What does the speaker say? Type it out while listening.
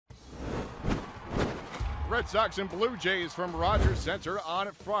Red Sox and Blue Jays from Rogers Center on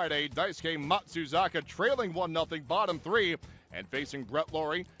Friday. Daisuke Matsuzaka trailing 1-0, bottom three, and facing Brett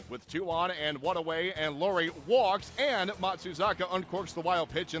Lawrie with 2 on and 1 away, and Lawrie walks, and Matsuzaka uncorks the wild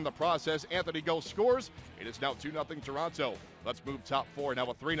pitch in the process. Anthony Goh scores. It is now 2-0 Toronto. Let's move top 4, now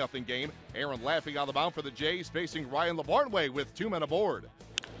a 3-0 game. Aaron Laffey on the mound for the Jays, facing Ryan LaBarnway with 2 men aboard.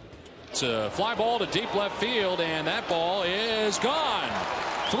 It's a fly ball to deep left field, and that ball is gone.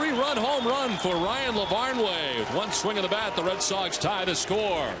 3-run home run for Ryan LaBarnway. With 1 swing of the bat, the Red Sox tie the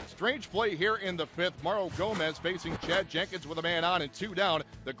score. Strange play here in the 5th. Mauro Gomez facing Chad Jenkins with a man on and 2 down.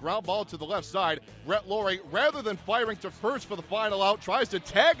 The ground ball to the left side. Brett Lawrie, rather than firing to first for the final out, tries to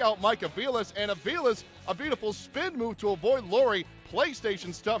tag out Mike Aviles, and Aviles, a beautiful spin move to avoid Lawrie.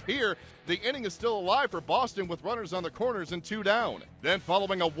 PlayStation stuff here. The inning is still alive for Boston with runners on the corners and 2 down. Then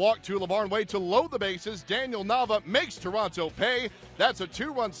following a walk to LaBarnway to load the bases, Daniel Nava makes Toronto pay. That's a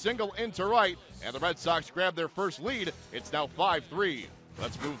 2-run single into right, and the Red Sox grab their first lead. It's now 5-3.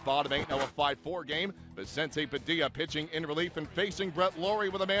 Let's move bottom 8, now a 5-4 game. Vicente Padilla pitching in relief and facing Brett Lawrie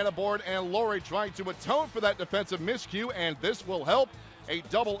with a man aboard, and Lawrie trying to atone for that defensive miscue, and this will help. A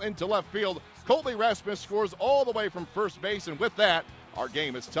double into left field. Colby Rasmus scores all the way from first base, and with that, our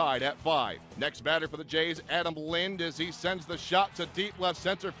game is tied at 5. Next batter for the Jays, Adam Lind, as he sends the shot to deep left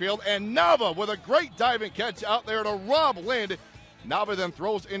center field, and Nava with a great diving catch out there to rob Lind. Nava then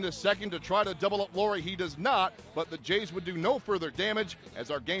throws into second to try to double up Lawrie. He does not, but the Jays would do no further damage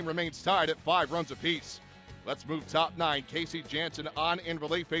as our game remains tied at 5 runs apiece. Let's move top 9. Casey Jansen on in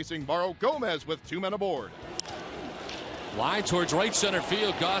relief, facing Mauro Gomez with 2 men aboard. Line towards right center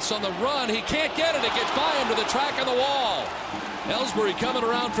field. Goss on the run. He can't get it. It gets by him to the track of the wall. Ellsbury coming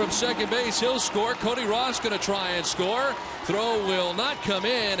around from second base. He'll score. Cody Ross going to try and score. Throw will not come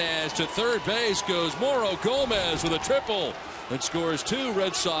in, as to third base goes Mauro Gomez with a triple that scores 2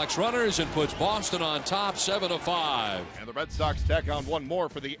 Red Sox runners and puts Boston on top 7-5. And the Red Sox tack on 1 more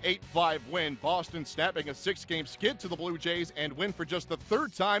for the 8-5 win. Boston snapping a 6-game skid to the Blue Jays and win for just the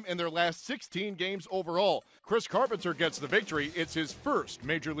 3rd time in their last 16 games overall. Chris Carpenter gets the victory. It's his first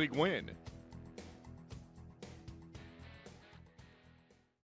Major League win.